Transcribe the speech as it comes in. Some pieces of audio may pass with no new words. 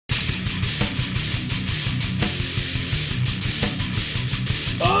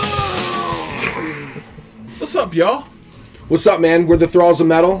What's up, y'all? What's up, man? We're the Thralls of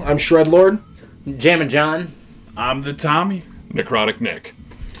Metal. I'm Shredlord. Jammin' John. I'm the Tommy. Necrotic Nick.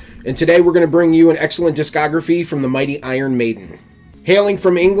 And today we're going to bring you an excellent discography from the mighty Iron Maiden. Hailing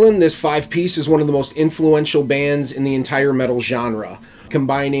from England, this five-piece is one of the most influential bands in the entire metal genre,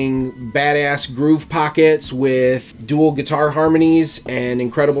 combining badass groove pockets with dual guitar harmonies and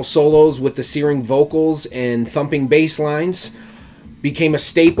incredible solos with the searing vocals and thumping bass lines. Became a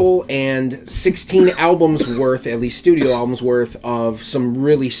staple, and 16 albums worth, at least studio albums worth, of some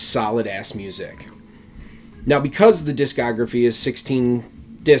really solid-ass music. Now, because the discography is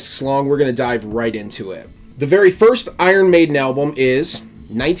 16 discs long, we're going to dive right into it. The very first Iron Maiden album is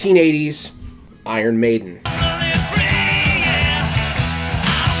 1980's Iron Maiden.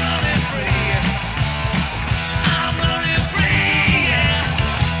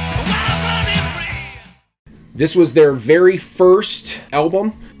 This was their very first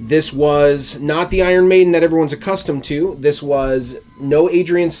album. This was not the Iron Maiden that everyone's accustomed to. This was no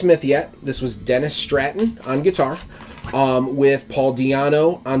Adrian Smith yet. This was Dennis Stratton on guitar, with Paul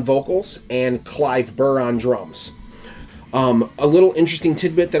Di'Anno on vocals and Clive Burr on drums. A little interesting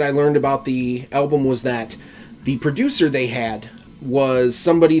tidbit that I learned about the album was that the producer they had was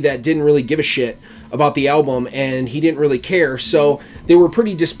somebody that didn't really give a shit about the album, and he didn't really care, so they were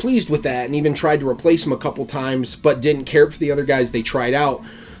pretty displeased with that and even tried to replace him a couple times, but didn't care for the other guys they tried out.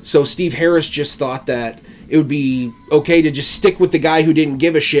 So Steve Harris just thought that it would be okay to just stick with the guy who didn't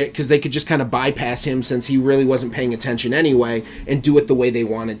give a shit, because they could just kind of bypass him since he really wasn't paying attention anyway, and do it the way they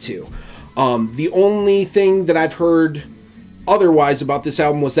wanted to. The only thing that I've heard otherwise about this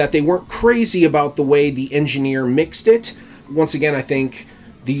album was that they weren't crazy about the way the engineer mixed it. Once again, I think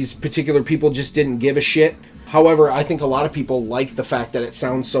these particular people just didn't give a shit. However, I think a lot of people like the fact that it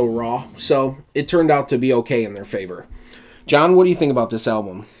sounds so raw, so it turned out to be okay in their favor. John, what do you think about this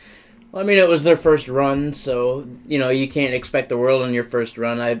album? Well, I mean, it was their first run, so, you know, you can't expect the world on your first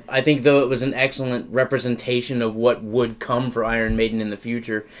run. I think, though, it was an excellent representation of what would come for Iron Maiden in the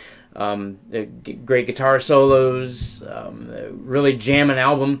future. Great guitar solos, really jamming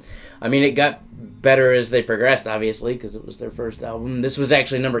album. I mean, it got better as they progressed, obviously, because it was their first album. This was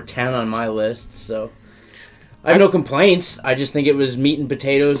actually number 10 on my list, so I have no complaints. I just think it was meat and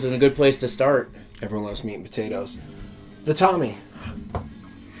potatoes and a good place to start. Everyone loves meat and potatoes. The Tommy.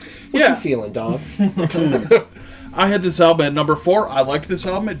 What you feeling, dog? I had this album at number 4. I liked this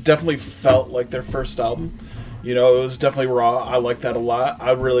album. It definitely felt like their first album. You know, it was definitely raw. I liked that a lot.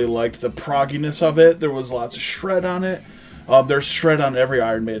 I really liked the progginess of it. There was lots of shred on it. There's shred on every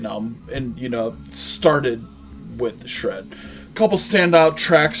Iron Maiden album, and, you know, started with the shred. A couple standout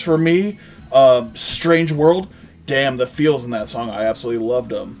tracks for me. Strange World. Damn, the feels in that song. I absolutely loved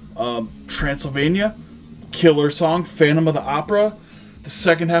them. Transylvania. Killer song. Phantom of the Opera. The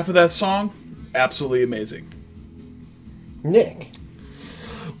second half of that song, absolutely amazing. Nick.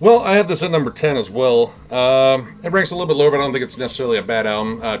 Well, I had this at number 10 as well. It ranks a little bit lower, but I don't think it's necessarily a bad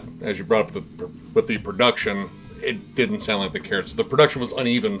album. As you brought up with the production, it didn't sound like the Carrots. The production was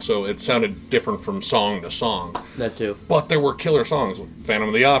uneven, so it sounded different from song to song. That too. But there were killer songs. Phantom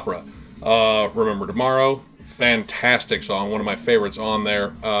of the Opera. Remember Tomorrow. Fantastic song. One of my favorites on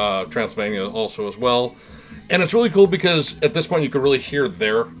there. Transylvania also as well. And it's really cool because at this point you could really hear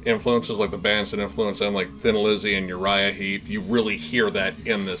their influences, like the bands that influenced them, like Thin Lizzy and Uriah Heep. You really hear that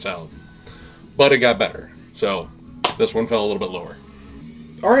in this album. But it got better. So this one fell a little bit lower.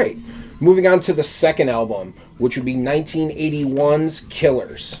 All right. Moving on to the second album, which would be 1981's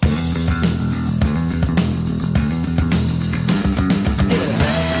Killers.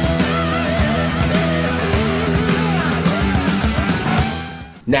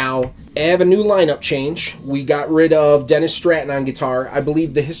 Now, I have a new lineup change. We got rid of Dennis Stratton on guitar. I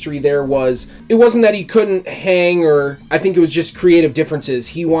believe the history there was, it wasn't that he couldn't hang, or I think it was just creative differences.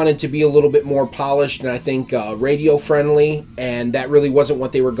 He wanted to be a little bit more polished and I think radio friendly, and that really wasn't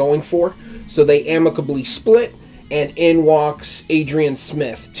what they were going for. So they amicably split, and in walks Adrian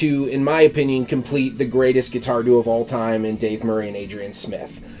Smith to, in my opinion, complete the greatest guitar duo of all time in Dave Murray and Adrian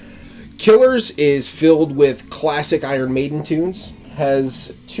Smith. Killers is filled with classic Iron Maiden tunes.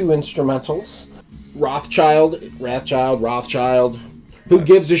 Has two instrumentals. Rothchild. Who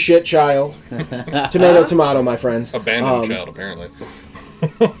gives a shit, child? Tomato, tomato, my friends. Abandoned child, apparently.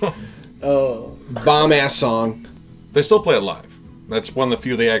 Oh. Bomb-ass song. They still play it live. That's one of the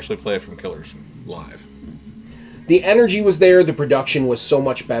few they actually play from Killers live. The energy was there. The production was so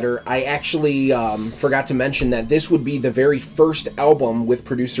much better. I actually forgot to mention that this would be the very first album with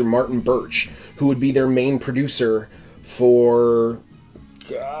producer Martin Birch, who would be their main producer for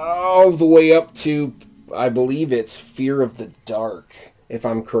all the way up to, I believe it's Fear of the Dark, if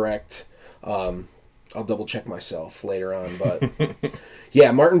I'm correct. I'll double check myself later on, but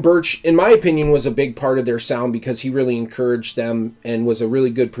yeah, Martin Birch, in my opinion, was a big part of their sound because he really encouraged them and was a really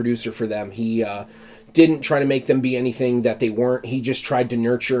good producer for them. He didn't try to make them be anything that they weren't. He just tried to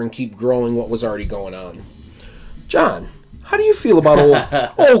nurture and keep growing what was already going on. John, how do you feel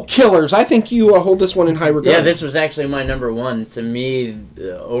about old Killers? I think you hold this one in high regard. Yeah, this was actually my number one. To me,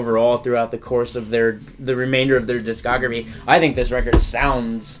 overall, throughout the course of the remainder of their discography, I think this record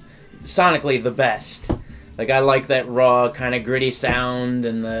sounds sonically the best. Like, I like that raw, kind of gritty sound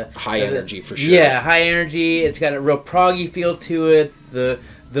and the high energy for sure. Yeah, high energy. It's got a real proggy feel to it. The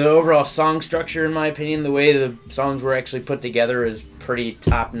overall song structure, in my opinion, the way the songs were actually put together is pretty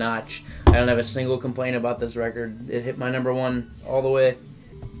top notch. I don't have a single complaint about this record. It hit my number one all the way.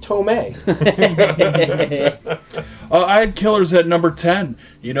 Tomei. I had Killers at number 10.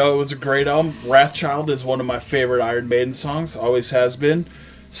 You know, it was a great album. Wrathchild is one of my favorite Iron Maiden songs. Always has been.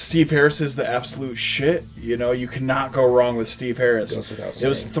 Steve Harris is the absolute shit. You know, you cannot go wrong with Steve Harris. It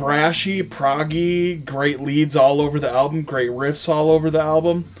was thrashy, proggy, great leads all over the album, great riffs all over the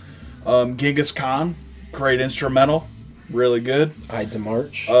album. Genghis Khan, great instrumental, really good. Ides of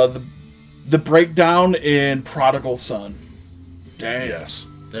March. The breakdown in Prodigal Son. Damn. Yes.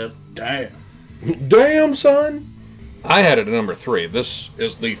 Yep. Damn. Damn, son. I had it at number 3. This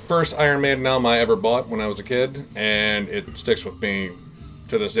is the first Iron Maiden album I ever bought when I was a kid, and it sticks with me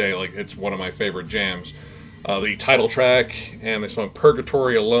to this day. Like, it's one of my favorite jams. The title track and the song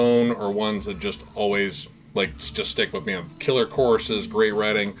Purgatory Alone are ones that just always, like, just stick with me. Killer choruses, great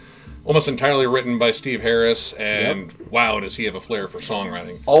writing. Almost entirely written by Steve Harris, and wow, does he have a flair for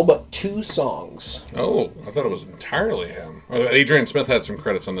songwriting. All but 2 songs. Oh, I thought it was entirely him. Adrian Smith had some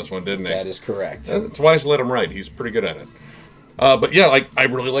credits on this one, didn't he? That is correct. That's why I let him write. He's pretty good at it. But yeah, like, I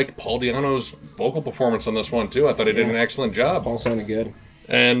really liked Paul Di'Anno's vocal performance on this one, too. I thought he did an excellent job. Paul sounded good.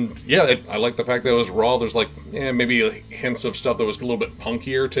 And yeah, I like the fact that it was raw. There's like maybe hints of stuff that was a little bit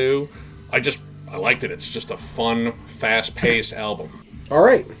punkier too. I liked it. It's just a fun, fast-paced album. All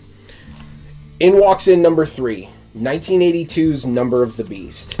right. In walks in number 3, 1982's Number of the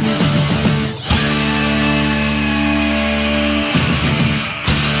Beast.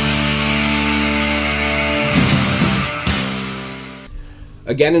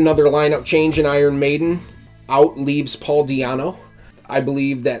 Again, another lineup change in Iron Maiden. Out leaves Paul Di'Anno. I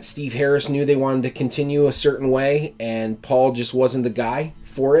believe that Steve Harris knew they wanted to continue a certain way, and Paul just wasn't the guy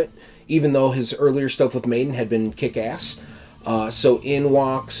for it, even though his earlier stuff with Maiden had been kick-ass. So in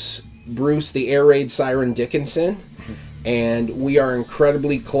walks Bruce, the air raid siren Dickinson, and we are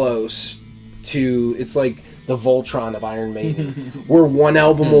incredibly close to, it's like the Voltron of Iron Maiden. We're one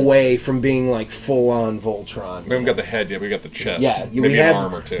album away from being like full-on Voltron. We haven't got the head yet. We got the chest. Yeah, maybe an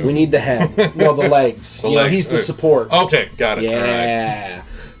arm or two. We need the head. No, the legs. Legs. He's the support. Okay, got it. Yeah. Right.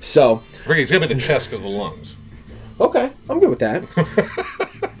 So. He's got to be the chest because of the lungs. Okay, I'm good with that.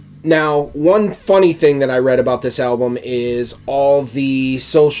 Now, one funny thing that I read about this album is all the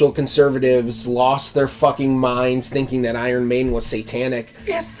social conservatives lost their fucking minds thinking that Iron Maiden was satanic.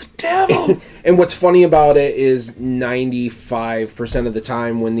 It's the devil! And what's funny about it is 95% of the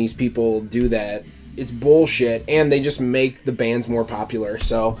time when these people do that, it's bullshit, and they just make the bands more popular.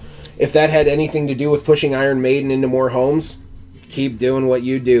 So, if that had anything to do with pushing Iron Maiden into more homes, keep doing what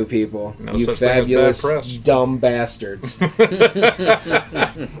you do, people. No you such thing as fabulous, bad press. dumb bastards. But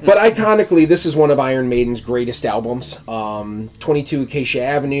iconically, this is one of Iron Maiden's greatest albums. 22 Acacia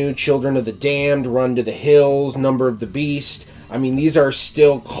Avenue, Children of the Damned, Run to the Hills, Number of the Beast. I mean, these are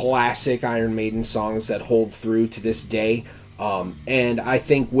still classic Iron Maiden songs that hold through to this day. And I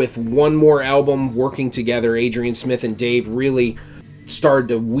think with one more album working together, Adrian Smith and Dave really started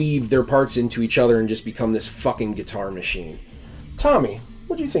to weave their parts into each other and just become this fucking guitar machine. Tommy,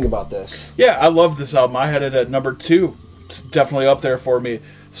 what do you think about this? Yeah, I love this album. I had it at number 2. It's definitely up there for me.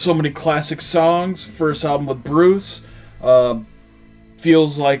 So many classic songs. First album with Bruce.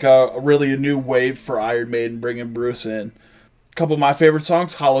 Feels like really a new wave for Iron Maiden, bringing Bruce in. A couple of my favorite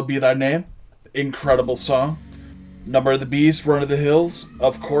songs, Hallowed Be Thy Name. Incredible song. Number of the Beast, Run to the Hills.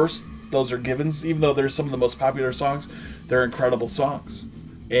 Of course, those are givens. Even though they're some of the most popular songs, they're incredible songs.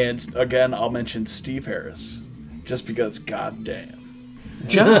 And again, I'll mention Steve Harris. Just because, goddamn.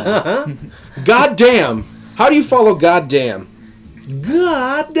 John. Goddamn. How do you follow goddamn?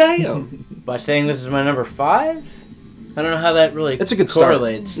 Goddamn. By saying this is my number 5? I don't know how that really It's a good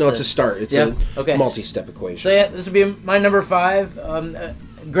correlates. start. No, it's a start. It's a okay. multi-step equation. So yeah, this would be my number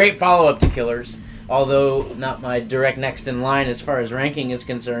 5. Great follow-up to Killers. Although not my direct next in line as far as ranking is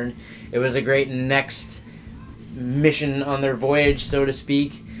concerned. It was a great next mission on their voyage, so to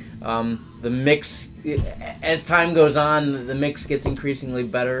speak. The mix, as time goes on, the mix gets increasingly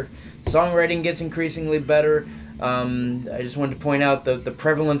better. Songwriting gets increasingly better. I just wanted to point out the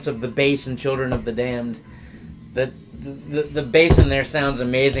prevalence of the bass in Children of the Damned. The bass in there sounds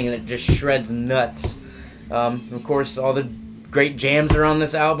amazing, and it just shreds nuts. Of course, all the great jams are on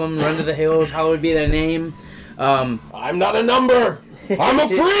this album. Run to the Hills, Hallowed Be Thy Name. I'm not a number. I'm a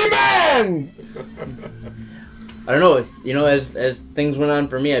free man. I don't know. You know, as things went on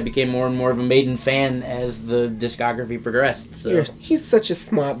for me, I became more and more of a Maiden fan as the discography progressed. So He's such a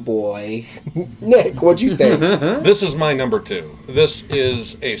smart boy. Nick, what'd you think? This is my number 2. This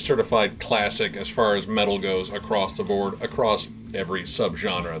is a certified classic as far as metal goes across the board, across every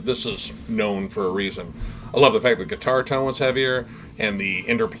subgenre. This is known for a reason. I love the fact that the guitar tone was heavier and the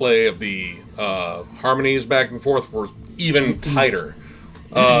interplay of the harmonies back and forth were even tighter.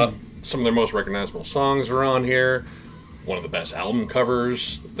 Some of their most recognizable songs are on here. One of the best album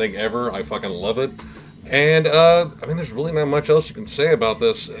covers thing ever. I fucking love it. And I mean, there's really not much else you can say about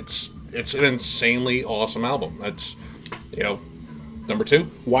this. It's an insanely awesome album. That's, you know, number 2.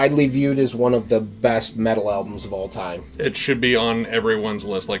 Widely viewed as one of the best metal albums of all time. It should be on everyone's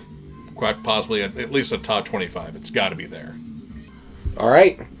list, like quite possibly at least a top 25. It's got to be there. All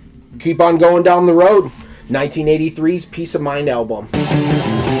right, keep on going down the road. 1983's Peace of Mind album.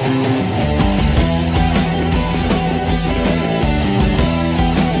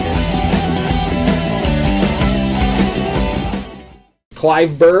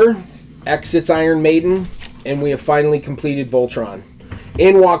 Clive Burr exits Iron Maiden, and we have finally completed Voltron.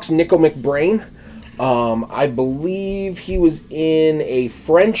 In walks Nico McBrain. I believe he was in a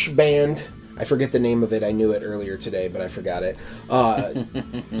French band. I forget the name of it. I knew it earlier today, but I forgot it.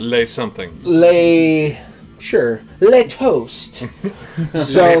 Lay something. Les Toast.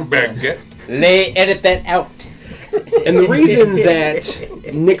 So, edit that out. and the reason that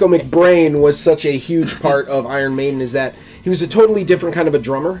Nico McBrain was such a huge part of Iron Maiden is that he was a totally different kind of a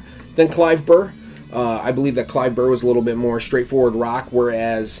drummer than Clive Burr. I believe that Clive Burr was a little bit more straightforward rock,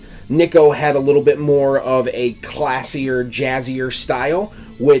 whereas Nico had a little bit more of a classier, jazzier style,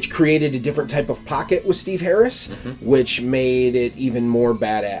 which created a different type of pocket with Steve Harris, which made it even more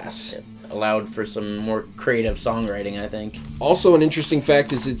badass. It allowed for some more creative songwriting, I think. Also, an interesting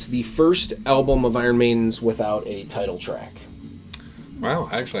fact is it's the first album of Iron Maiden's without a title track. Wow,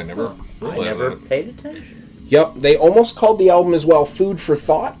 actually, I never I never paid attention. Yep, they almost called the album as well Food for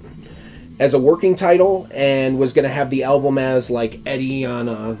Thought as a working title, and was going to have the album as like Eddie on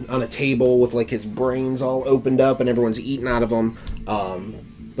a table with like his brains all opened up and everyone's eating out of them.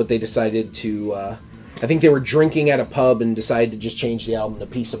 But they decided to, I think they were drinking at a pub and decided to just change the album to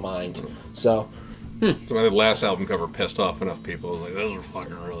Peace of Mind. So So my last album cover pissed off enough people. I was like, those are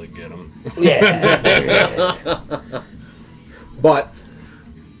fucking really get them. yeah. But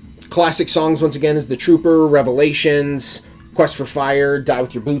classic songs once again is The Trooper, Revelations, Quest for Fire, Die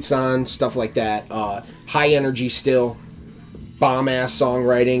With Your Boots On, stuff like that. High energy still, bomb-ass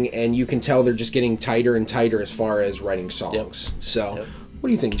songwriting, and you can tell they're just getting tighter and tighter as far as writing songs. Yep. So, Yep. What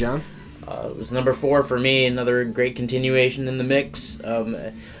do you think, John? It was number 4 for me, another great continuation in the mix.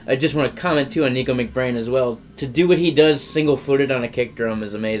 I just want to comment, too, on Nico McBrain as well. To do what he does single-footed on a kick drum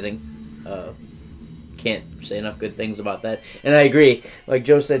is amazing. Can't say enough good things about that. And I agree. Like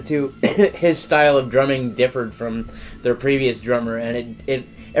Joe said, too, his style of drumming differed from their previous drummer, and it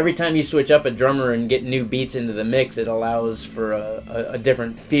every time you switch up a drummer and get new beats into the mix, it allows for a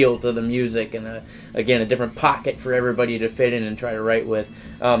different feel to the music and, again, a different pocket for everybody to fit in and try to write with.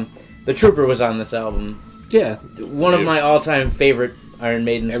 The Trooper was on this album. Yeah. One of my all-time favorite Iron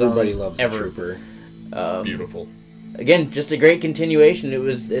Maiden songs Everybody loves ever. The Trooper. Beautiful. Again, just a great continuation.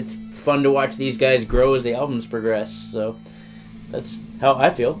 It's fun to watch these guys grow as the albums progress. So that's how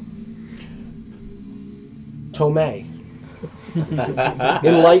I feel. Tomei.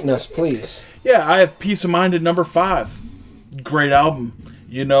 Enlighten us, please. Yeah, I have Peace of Mind at number 5. Great album.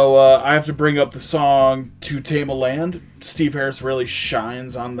 You know, I have to bring up the song To Tame a Land. Steve Harris really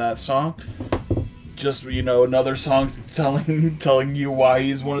shines on that song. Just, you know, another song telling you why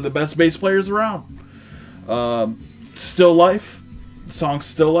he's one of the best bass players around. Still Life. The song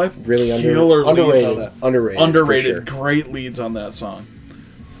Still Life. Really killer leads on that. Underrated. For sure. Great leads on that song.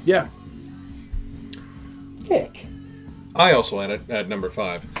 Yeah. Kick. I also had it at number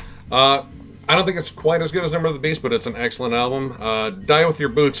 5. I don't think it's quite as good as Number of the Beast, but it's an excellent album. Die With Your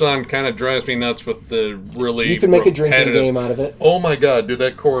Boots On kind of drives me nuts with the really You can make a repetitive... drinking game out of it. Oh my god, dude,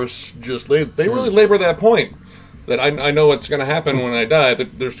 that chorus just... They really labor that point. That I know what's going to happen when I die,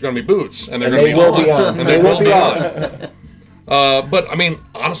 that there's going to be boots, and they're going to be on. And they will be on. But, I mean,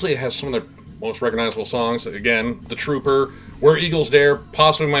 honestly, it has some of their most recognizable songs. Again, The Trooper, Where Eagles Dare,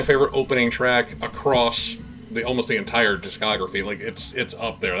 possibly my favorite opening track across almost the entire discography. Like, it's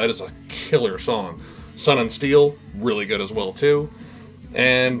up there. That is a killer song. Sun and Steel, really good as well, too.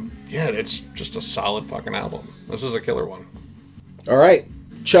 And, yeah, it's just a solid fucking album. This is a killer one. All right,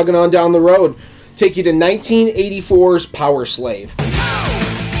 chugging on down the road. Take you to 1984's Power Slave.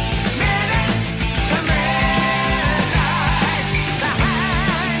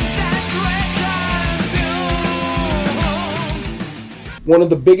 One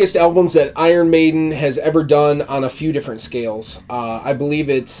of the biggest albums that Iron Maiden has ever done on a few different scales. I believe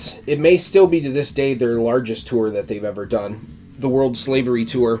it may still be to this day their largest tour that they've ever done, the World Slavery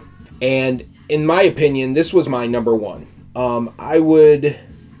Tour. And in my opinion, this was my number one. A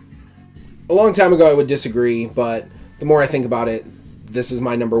long time ago I would disagree, but the more I think about it, this is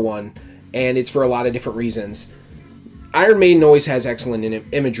my number one. And it's for a lot of different reasons. Iron Maiden always has excellent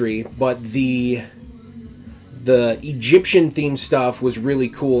imagery, but the Egyptian themed stuff was really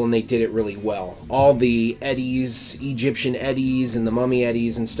cool, and they did it really well. All the eddies, Egyptian eddies and the mummy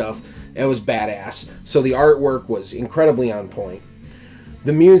eddies and stuff, it was badass. So the artwork was incredibly on point.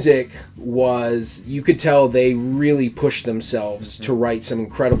 The music was, you could tell they really pushed themselves to write some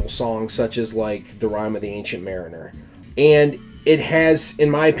incredible songs, such as like The Rime of the Ancient Mariner. And it has,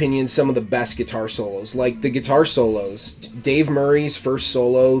 in my opinion, some of the best guitar solos. Like the guitar solos, Dave Murray's first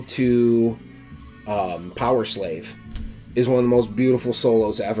solo to Power Slave is one of the most beautiful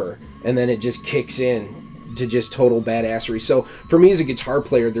solos ever, and then it just kicks in to just total badassery. So for me as a guitar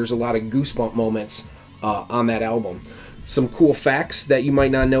player, there's a lot of goosebump moments on that album. Some cool facts that you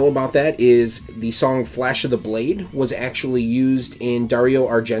might not know about that is the song Flash of the Blade was actually used in Dario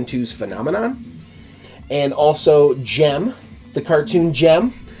Argento's Phenomenon, and also Gem, the cartoon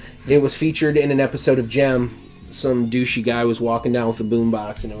Gem, it was featured in an episode of Gem. Some douchey guy was walking down with a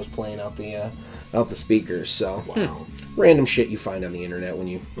boombox and it was playing out the speakers. So wow. Random shit you find on the internet when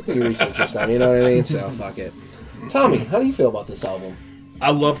you do research and stuff, you know what I mean? So fuck it. Tommy, how do you feel about this album? I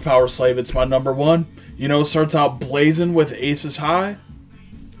love Power Slave. It's my number one. You know, starts out blazing with Aces High.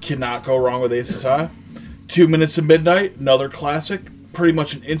 Cannot go wrong with Aces High. 2 Minutes to Midnight, another classic. Pretty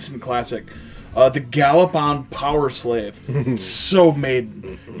much an instant classic. The Gallop on Power Slave. So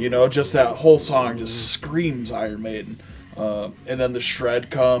Maiden. You know, just that whole song just screams Iron Maiden. And then the Shred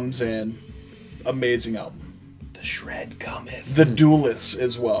comes, and amazing album. The Shred cometh. The Duelists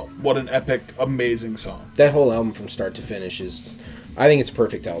as well. What an epic, amazing song. That whole album from start to finish is, I think it's a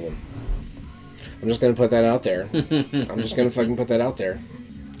perfect album. I'm just going to put that out there. I'm just going to fucking put that out there.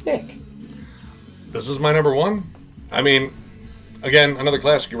 Nick. This is my number one. I mean, again, another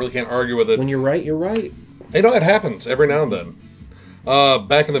classic. You really can't argue with it. When you're right, you're right. You know, it happens every now and then.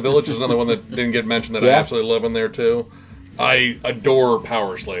 Back in the Village is another one that didn't get mentioned that I absolutely love in there, too. I adore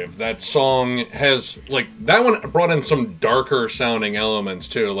Power Slave. That song has, like, that one brought in some darker sounding elements,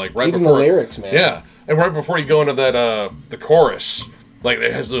 too. Like, right Even before, the lyrics, man. Yeah. And right before you go into that, the chorus, like,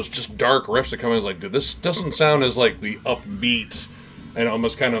 it has those just dark riffs that come in. It's like, dude, this doesn't sound as, like, the upbeat and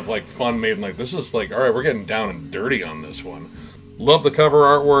almost kind of, like, fun made. Like, this is, like, all right, we're getting down and dirty on this one. Love the cover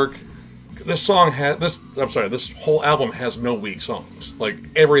artwork. This whole album has no weak songs. Like,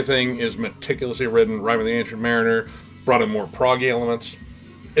 everything is meticulously written. Rime of the Ancient Mariner brought in more proggy elements.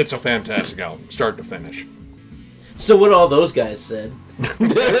 It's a fantastic album, start to finish. So what all those guys said.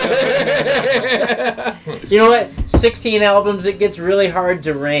 You know what? 16 albums, it gets really hard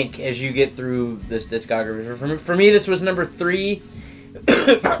to rank as you get through this discography. For me, this was number 3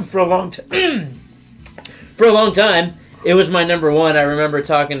 for a long time. For a long time, it was my number 1. I remember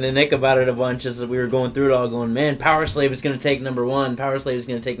talking to Nick about it a bunch as we were going through it all, going, man, Power Slave is going to take number 1. Power Slave is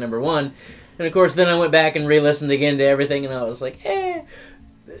going to take number 1. And of course, then I went back and re-listened again to everything, and I was like,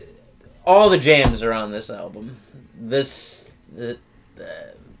 all the jams are on this album.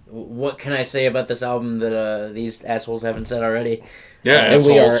 What can I say about this album that these assholes haven't said already? Yeah, and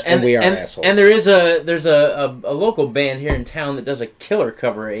we are assholes. And there's a local band here in town that does a killer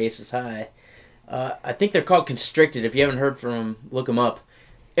cover of Aces High. I think they're called Constricted. If you haven't heard from them, look them up.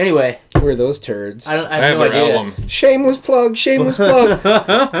 Anyway, who are those turds? I have no idea. Album. Shameless plug.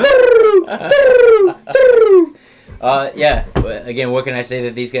 Yeah. Again, what can I say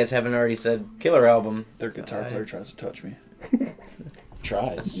that these guys haven't already said? Killer album. Their guitar player tries to touch me.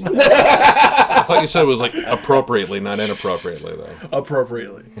 Tries. I thought you said it was like appropriately, not inappropriately, though.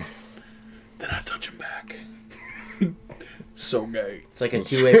 Appropriately. Then I touch him back. So gay. It's like a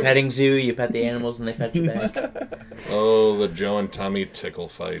two-way petting zoo. You pet the animals and they pet you back. Oh, the Joe and Tommy tickle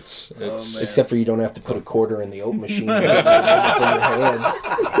fights. Except for you don't have to put a quarter in the oat machine from your hands.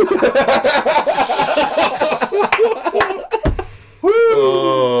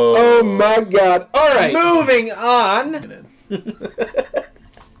 Oh my God. All right. Moving on.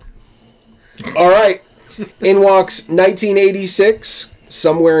 All right. In walks 1986,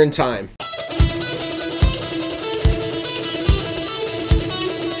 Somewhere in Time.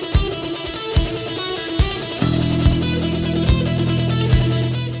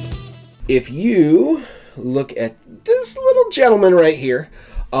 If you look at this little gentleman right here,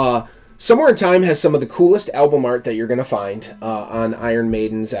 Somewhere in Time has some of the coolest album art that you're going to find on Iron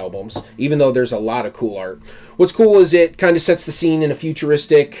Maiden's albums, even though there's a lot of cool art. What's cool is it kind of sets the scene in a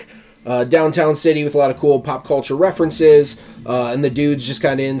futuristic downtown city with a lot of cool pop culture references, and the dude's just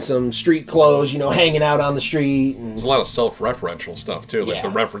kind of in some street clothes, you know, hanging out on the street. And There's a lot of self-referential stuff, too, like Yeah. the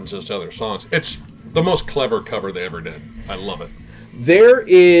references to other songs. It's the most clever cover they ever did. I love it. There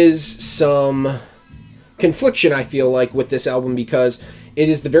is some confliction, I feel like, with this album because it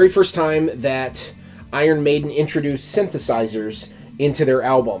is the very first time that Iron Maiden introduced synthesizers into their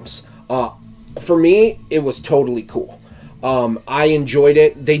albums. For me, it was totally cool. I enjoyed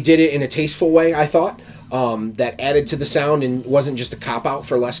it. They did it in a tasteful way, I thought, that added to the sound and wasn't just a cop-out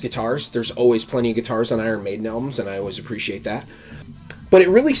for less guitars. There's always plenty of guitars on Iron Maiden albums, and I always appreciate that. But it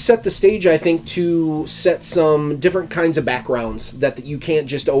really set the stage, I think, to set some different kinds of backgrounds that you can't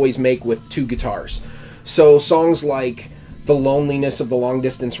just always make with two guitars. So songs like The Loneliness of the Long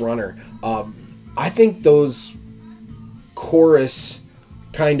Distance Runner, I think those chorus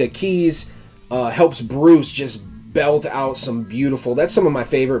kind of keys helps Bruce just belt out some beautiful... That's some of my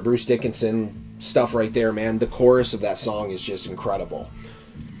favorite Bruce Dickinson stuff right there, man. The chorus of that song is just incredible.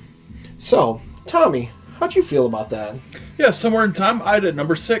 So, Tommy, how'd you feel about that? Yeah, Somewhere in Time, I had it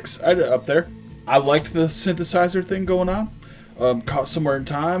number 6. I had it up there. I liked the synthesizer thing going on. Caught Somewhere in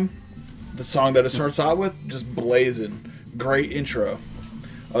Time, the song that it starts out with, just blazing. Great intro.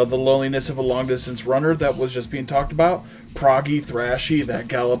 The Loneliness of a Long Distance Runner, that was just being talked about. Proggy, thrashy, that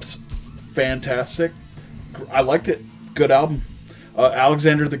gallops fantastic. I liked it. Good album.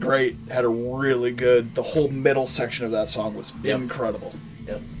 Alexander the Great had a really good... The whole middle section of that song was incredible.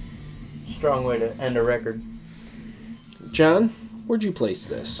 Yep. Strong way to end a record. John, where'd you place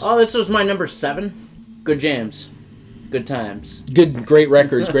this? Oh, this was my number 7. Good jams. Good times. Great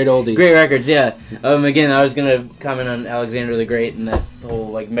records, great oldies. Great records, yeah. Again, I was going to comment on Alexander the Great and that whole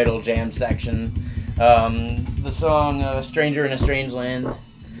like middle jam section. The song Stranger in a Strange Land,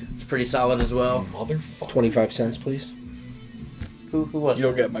 it's pretty solid as well. Motherfucker. 25 cents, please. Who was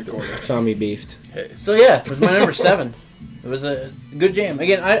You'll that? get my quarter. Tommy beefed. Hey. So yeah, it was my number 7. It was a good jam.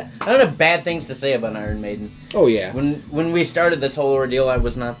 Again, I don't have bad things to say about Iron Maiden. Oh, yeah. When we started this whole ordeal, I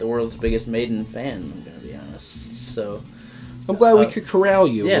was not the world's biggest Maiden fan, I'm going to be honest. So I'm glad we could corral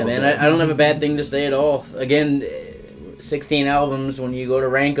you. yeah, man, I don't have a bad thing to say at all. Again, 16 albums, when you go to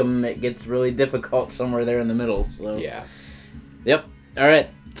rank them, it gets really difficult somewhere there in the middle. So Yeah. Yep. All right.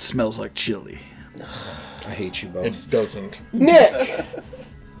 It smells like chili. I hate you both. It doesn't. Nick,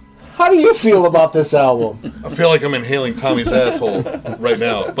 how do you feel about this album? I feel like I'm inhaling Tommy's asshole right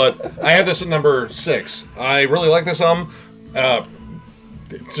now. But I had this at number 6. I really like this album.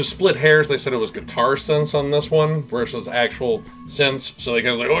 To split hairs, they said it was guitar synths on this one versus actual synths. So they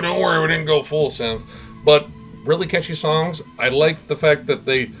kind of like, oh, don't worry, we didn't go full synth. But really catchy songs. I like the fact that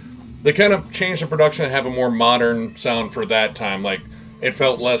they kind of changed the production and have a more modern sound for that time. Like, it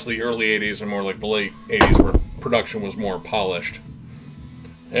felt less the early 80s and more like the late 80s where production was more polished.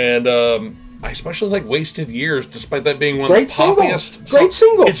 And I especially like Wasted Years, despite that being one Great of the single. poppiest. Great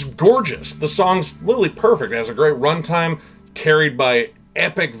single. It's gorgeous. The song's literally perfect. It has a great runtime, carried by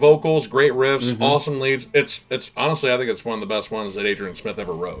epic vocals, great riffs, awesome leads. It's honestly, I think it's one of the best ones that Adrian Smith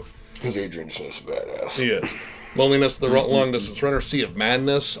ever wrote. Because Adrian Smith's a badass. He is. Loneliness, the Long Distance Runner, Sea of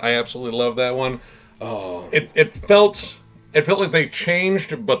Madness. I absolutely love that one. Oh. It felt like they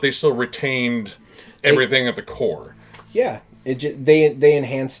changed, but they still retained everything at the core. Yeah. They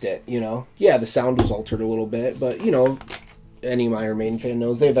enhanced it, you know. Yeah, the sound was altered a little bit, but, you know, any Iron Maiden fan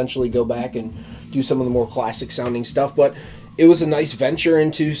knows they eventually go back and do some of the more classic sounding stuff, but it was a nice venture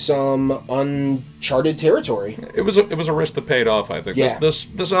into some uncharted territory. It was a risk that paid off, I think. Yeah.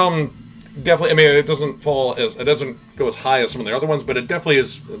 This album definitely, I mean, it doesn't go as high as some of the other ones, but it definitely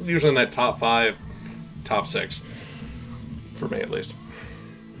is usually in that top 5, top 6. For me, at least.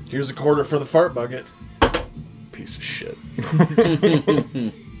 Here's a quarter for the fart bucket. Piece of shit.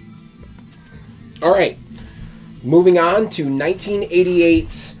 All right. Moving on to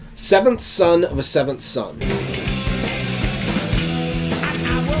 1988's Seventh Son of a Seventh Son.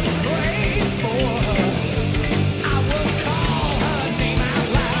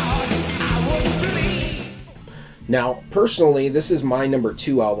 Now, personally, this is my number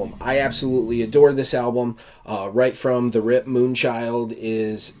 2 album. I absolutely adore this album. Right from the rip, Moonchild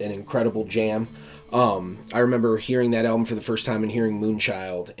is an incredible jam. I remember hearing that album for the first time and hearing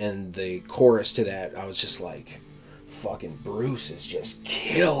Moonchild and the chorus to that. I was just like, fucking Bruce is just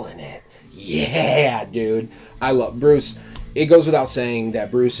killing it. Yeah, dude. I love Bruce. It goes without saying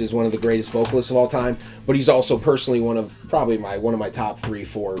that Bruce is one of the greatest vocalists of all time, but he's also personally one of my top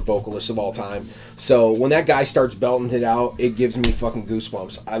 3-4 vocalists of all time. So when that guy starts belting it out, it gives me fucking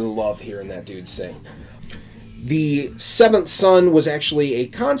goosebumps. I love hearing that dude sing. The Seventh Son was actually a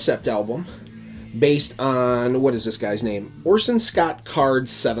concept album based on, what is this guy's name? Orson Scott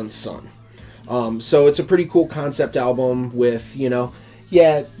Card's Seventh Son. So it's a pretty cool concept album with,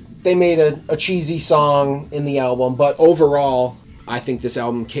 they made a cheesy song in the album, but overall, I think this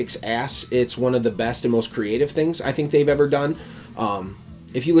album kicks ass. It's one of the best and most creative things I think they've ever done.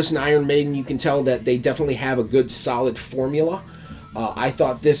 If you listen to Iron Maiden, you can tell that they definitely have a good, solid formula. I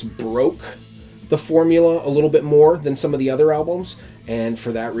thought this broke the formula a little bit more than some of the other albums, and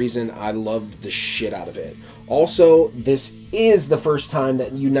for that reason, I loved the shit out of it. Also, this is the first time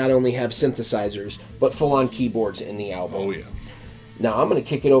that you not only have synthesizers, but full-on keyboards in the album. Oh, yeah. Now, I'm going to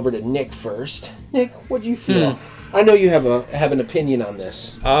kick it over to Nick first. Nick, what do you feel? I know you have an opinion on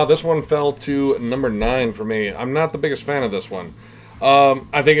this. This one fell to number 9 for me. I'm not the biggest fan of this one.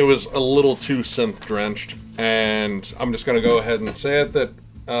 I think it was a little too synth-drenched, and I'm just going to go ahead and say it that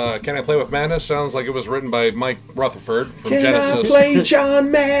Can I Play With Madness sounds like it was written by Mike Rutherford from Genesis. Can I play John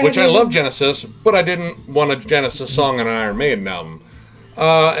Madden? Which I love Genesis, but I didn't want a Genesis song on an Iron Maiden album.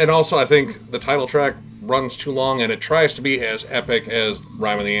 And also, I think the title track runs too long, and it tries to be as epic as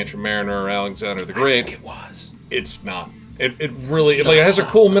Rhyme of the Ancient Mariner or Alexander the Great. I think it was. It's not. It really, it has a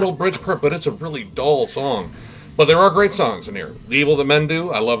cool middle bridge part, but it's a really dull song. But there are great songs in here. The Evil That Men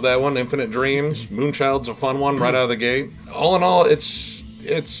Do, I love that one. Infinite Dreams, Moonchild's a fun one right out of the gate. All in all, it's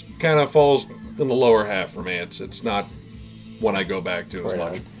kind of falls in the lower half for me. It's not one I go back to as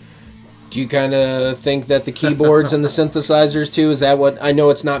much. Do you kind of think that the keyboards and the synthesizers too, is that what, I know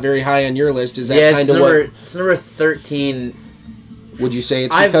it's not very high on your list, is that kind of what? It's number 13. Would you say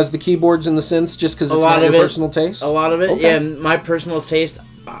it's because the keyboards and the synths, just because it's not your personal taste? A lot of it, okay. yeah. My personal taste,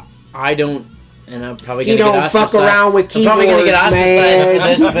 I don't, and I'm probably going to get ostracized. You don't fuck around with keyboards, I'm probably going to get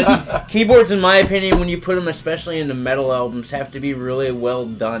ostracized man. for this, but keyboards, in my opinion, when you put them, especially into metal albums, have to be really well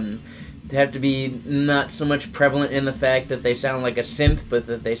done. They have to be not so much prevalent in the fact that they sound like a synth, but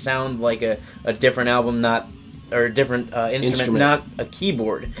that they sound like a different album, or a different instrument, not a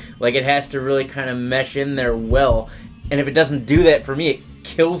keyboard. Like, it has to really kind of mesh in there well. And if it doesn't do that, for me, it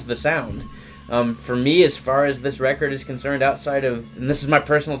kills the sound. For me, as far as this record is concerned, outside of, and this is my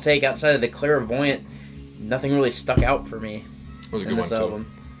personal take, outside of the Clairvoyant, nothing really stuck out for me. It was a good one,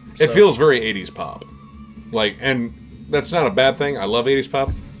 album. Too. It feels very 80s pop. And that's not a bad thing. I love 80s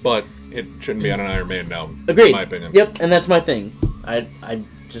pop, but it shouldn't be on an Iron Maiden album, Agreed. in my opinion. Yep, and that's my thing. I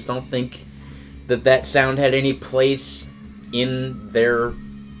just don't think that sound had any place in their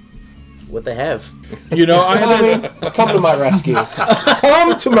what they have. Come to my rescue.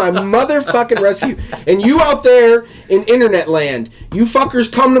 Come to my motherfucking rescue. And you out there in internet land, you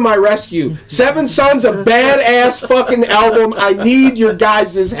fuckers come to my rescue. Seven Sons, a badass fucking album. I need your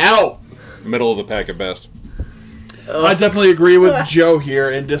guys' help. Middle of the pack at best. I definitely agree with Joe here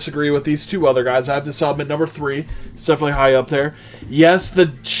and disagree with these two other guys. I have this album at number 3. It's definitely high up there. Yes,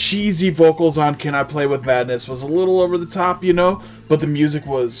 the cheesy vocals on Can I Play With Madness was a little over the top, but the music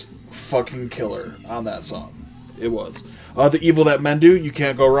was fucking killer on that song. It was. The Evil That Men Do, you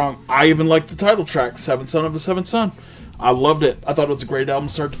can't go wrong. I even liked the title track, Seventh Son of the Seventh Son. I loved it. I thought it was a great album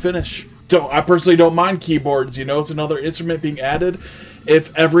start to finish. I personally don't mind keyboards, it's another instrument being added.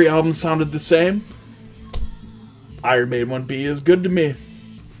 If every album sounded the same, Iron Maiden wouldn't be as good to me.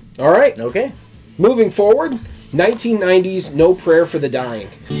 All right. Okay. Moving forward, 1990s No Prayer for the Dying.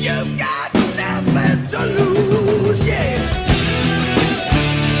 You've got nothing to lose, yeah.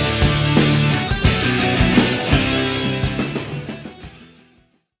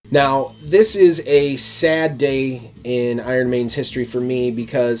 Now, this is a sad day in Iron Maiden's history for me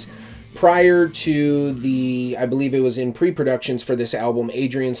because prior to I believe it was in pre-productions for this album,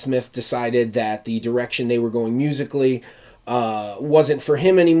 Adrian Smith decided that the direction they were going musically wasn't for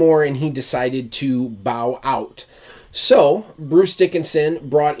him anymore, and he decided to bow out. So, Bruce Dickinson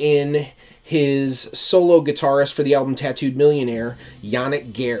brought in his solo guitarist for the album Tattooed Millionaire,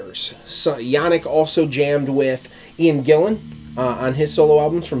 Yannick Gers. So, Yannick also jammed with Ian Gillan on his solo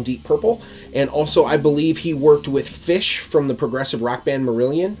albums from Deep Purple, and also I believe he worked with Fish from the progressive rock band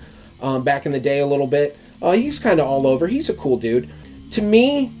Marillion back in the day a little bit. He's kind of all over. He's a cool dude. To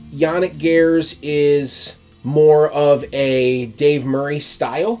me, Yannick Gers is more of a Dave Murray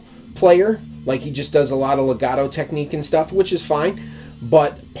style player. Like, he just does a lot of legato technique and stuff, which is fine.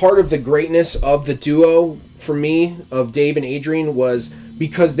 But part of the greatness of the duo, for me, of Dave and Adrian, was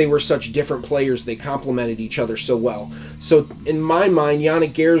because they were such different players, they complemented each other so well. So in my mind,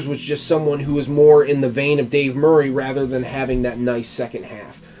 Yannick Gers was just someone who was more in the vein of Dave Murray rather than having that nice second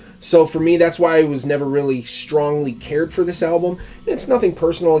half. So for me, that's why I was never really strongly cared for this album. And it's nothing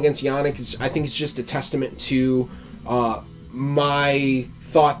personal against Yannick. I think it's just a testament to my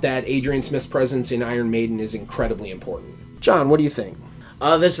thought that Adrian Smith's presence in Iron Maiden is incredibly important. John, what do you think?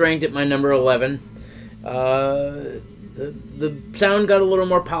 This ranked at my number 11. The sound got a little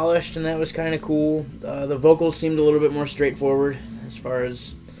more polished, and that was kind of cool. The vocals seemed a little bit more straightforward as far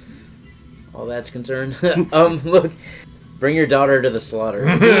as all that's concerned. Look, bring your daughter to the slaughter.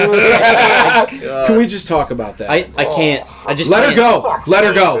 Can we just talk about that? I can't. I just Let her can't. go. Let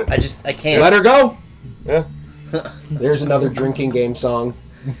her go. I can't. Let her go. Yeah. There's another drinking game song.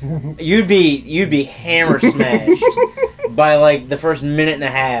 You'd be hammer smashed by like the first minute and a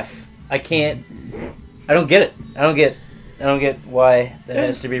half. I can't. I don't get it. I don't get why that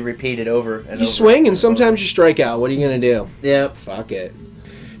has to be repeated over and over. You swing and sometimes you strike out. What are you gonna do? Yep. Fuck it.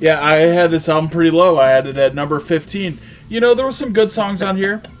 Yeah, I had this album pretty low. I had it at number 15. You know, there were some good songs on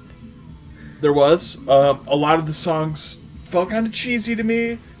here. There was. A lot of the songs felt kind of cheesy to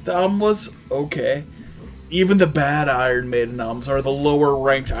me. The album was okay. Even the bad Iron Maiden albums, or the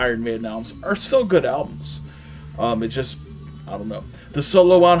lower-ranked Iron Maiden albums, are still good albums. It just, I don't know. The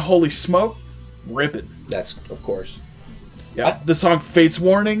solo on Holy Smoke, ripping. That's, of course. Yeah, the song Fate's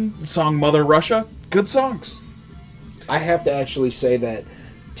Warning, the song Mother Russia, good songs. I have to actually say that,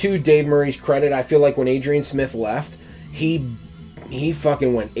 to Dave Murray's credit, I feel like when Adrian Smith left, he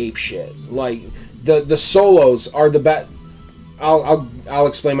fucking went ape shit. Like the solos are the best. I'll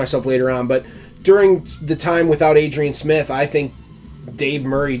explain myself later on, but during the time without Adrian Smith, I think Dave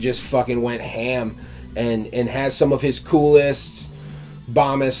Murray just fucking went ham and has some of his coolest,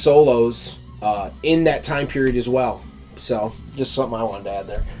 bombest solos in that time period as well. So, just something I wanted to add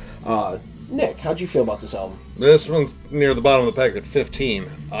there. Nick, how'd you feel about this album? This one's near the bottom of the pack at 15.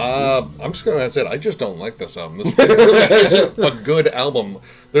 I'm just going to say it. I just don't like this album. This really isn't a good album.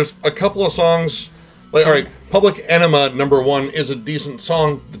 There's a couple of songs, like, all right, Public Enema, number 1, is a decent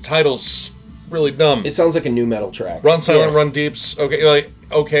song. The title's really dumb. It sounds like a new metal track. Run Silent, Yes. Run Deep's okay. Like,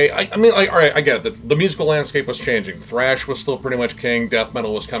 okay. I mean, like, all right, I get it. The musical landscape was changing. Thrash was still pretty much king. Death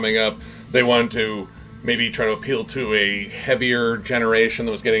metal was coming up. They wanted to maybe try to appeal to a heavier generation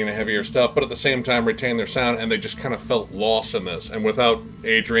that was getting into heavier stuff, but at the same time retain their sound, and they just kind of felt lost in this. And without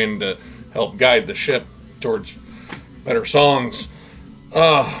Adrian to help guide the ship towards better songs,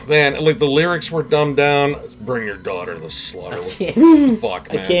 oh man, like the lyrics were dumbed down. Bring your daughter to the slaughter.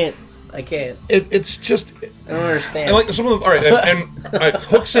 Fuck, man. I can't. It's just, I don't understand. and like some of the, all right, and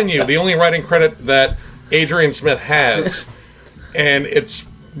Hooks in You, the only writing credit that Adrian Smith has, and it's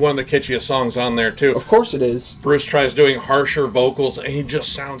one of the kitschest songs on there too. Of course it is. Bruce tries doing harsher vocals, and he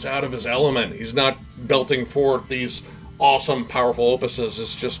just sounds out of his element. He's not belting forth these awesome, powerful opuses.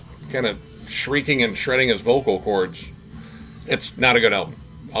 It's just kind of shrieking and shredding his vocal cords. It's not a good album.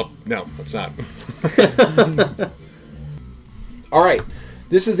 No, it's not. All right.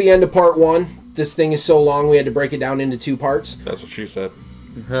 This is the end of part 1. This thing is so long we had to break it down into 2 parts. That's what she said.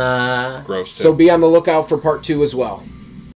 Gross. So be on the lookout for part 2 as well.